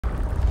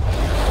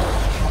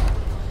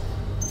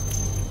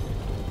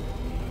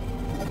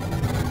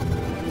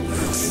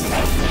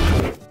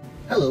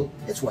Hello,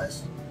 it's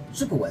Wes,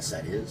 SuperWes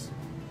that is.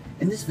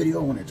 In this video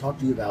I want to talk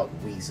to you about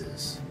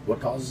wheezes, what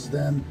causes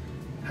them,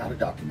 how to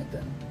document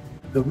them.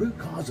 The root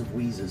cause of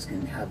wheezes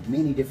can have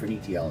many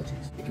different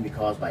etiologies. It can be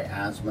caused by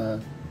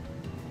asthma,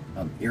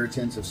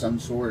 irritants of some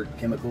sort,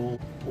 chemical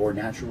or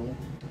natural.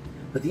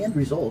 But the end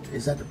result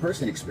is that the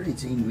person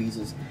experiencing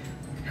wheezes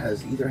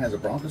either has a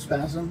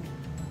bronchospasm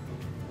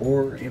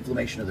or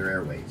inflammation of their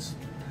airways.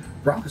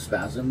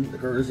 Bronchospasm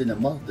occurs in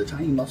the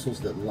tiny muscles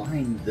that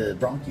line the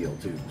bronchial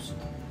tubes.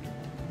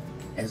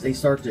 As they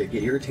start to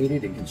get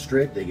irritated and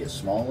constrict, they get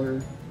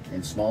smaller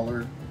and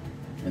smaller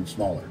and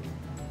smaller.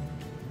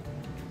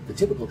 The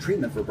typical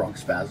treatment for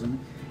bronchospasm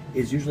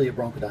is usually a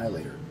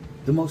bronchodilator,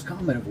 the most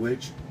common of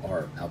which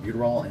are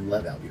albuterol and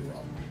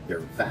levoalbuterol.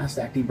 They're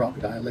fast-acting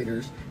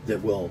bronchodilators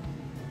that will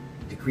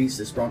decrease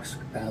this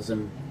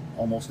bronchospasm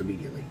almost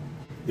immediately.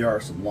 There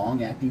are some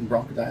long-acting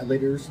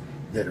bronchodilators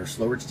that are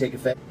slower to take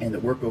effect and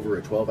that work over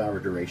a 12-hour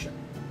duration.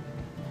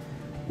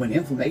 When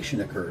inflammation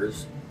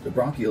occurs, the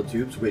bronchial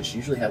tubes, which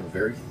usually have a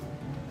very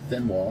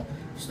thin wall,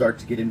 start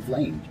to get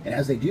inflamed. And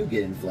as they do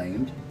get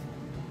inflamed,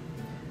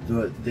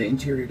 the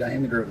interior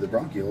diameter of the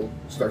bronchiole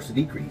starts to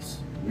decrease,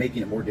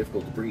 making it more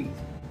difficult to breathe.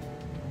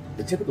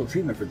 The typical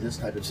treatment for this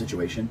type of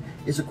situation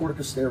is a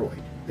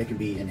corticosteroid. They can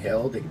be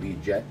inhaled, they can be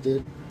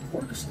injected.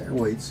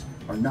 Corticosteroids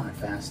are not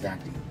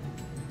fast-acting.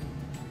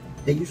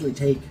 They usually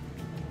take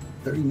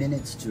 30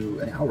 minutes to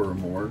an hour or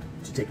more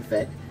to take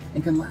effect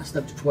and can last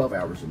up to 12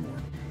 hours or more.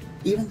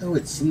 Even though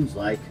it seems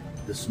like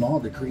the small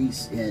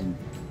decrease in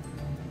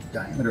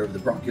diameter of the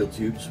bronchial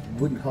tubes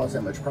wouldn't cause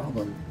that much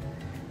problem,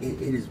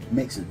 it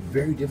makes it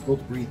very difficult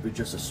to breathe with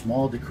just a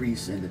small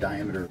decrease in the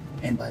diameter.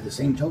 And by the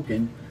same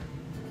token,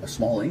 a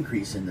small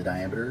increase in the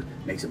diameter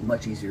makes it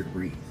much easier to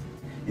breathe.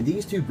 In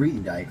these two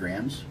breathing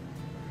diagrams,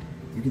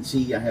 you can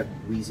see I have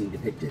wheezing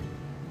depicted.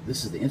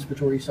 This is the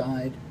inspiratory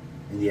side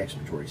and the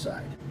expiratory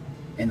side.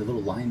 And the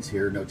little lines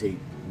here notate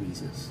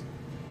wheezes.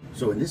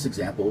 So in this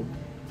example,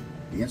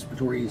 the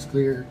inspiratory is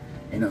clear,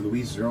 and the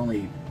wheezes are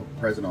only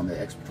present on the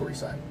expiratory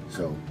side.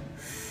 So,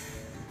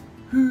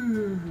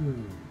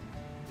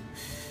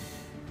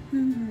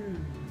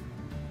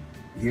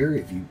 here,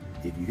 if you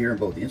hear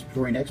both the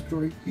inspiratory and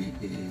expiratory,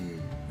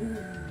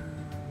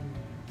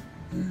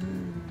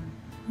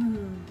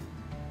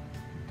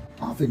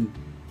 often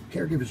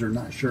caregivers are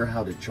not sure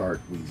how to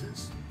chart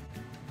wheezes.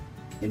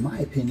 In my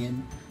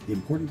opinion, the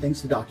important things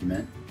to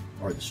document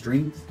are the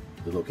strength,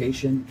 the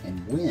location,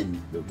 and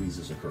when the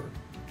wheezes occur.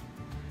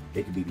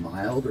 They can be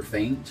mild or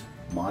faint,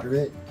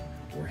 moderate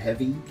or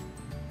heavy.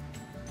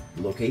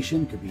 The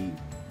location could be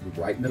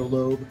the right middle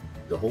lobe,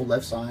 the whole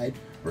left side,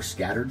 or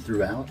scattered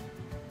throughout.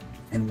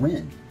 And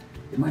when.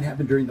 It might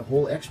happen during the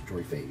whole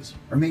expiratory phase,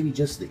 or maybe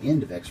just the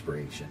end of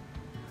expiration,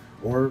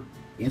 or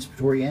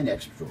inspiratory and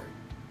expiratory.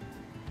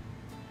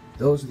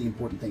 Those are the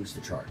important things to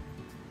chart.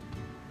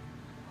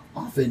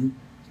 Often,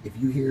 if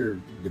you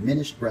hear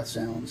diminished breath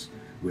sounds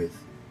with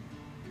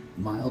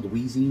mild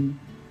wheezing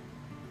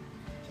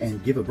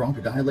and give a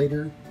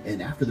bronchodilator,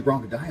 and after the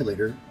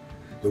bronchodilator,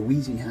 the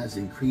wheezing has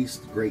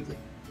increased greatly,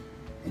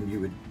 and you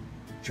would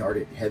chart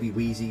it heavy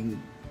wheezing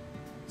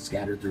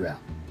scattered throughout.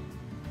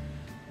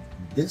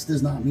 This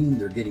does not mean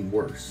they're getting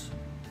worse.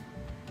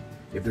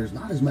 If there's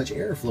not as much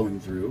air flowing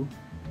through,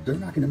 they're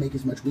not going to make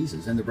as much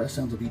wheezes, and the breath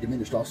sounds will be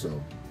diminished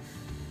also.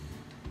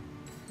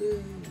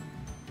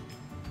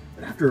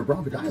 But after a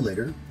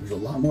bronchodilator, there's a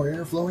lot more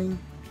air flowing,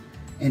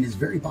 and it's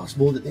very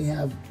possible that they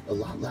have a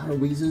lot louder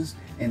wheezes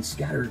and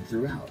scattered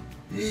throughout.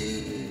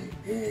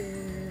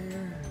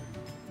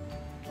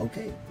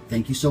 Okay,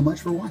 thank you so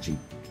much for watching.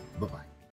 Bye-bye.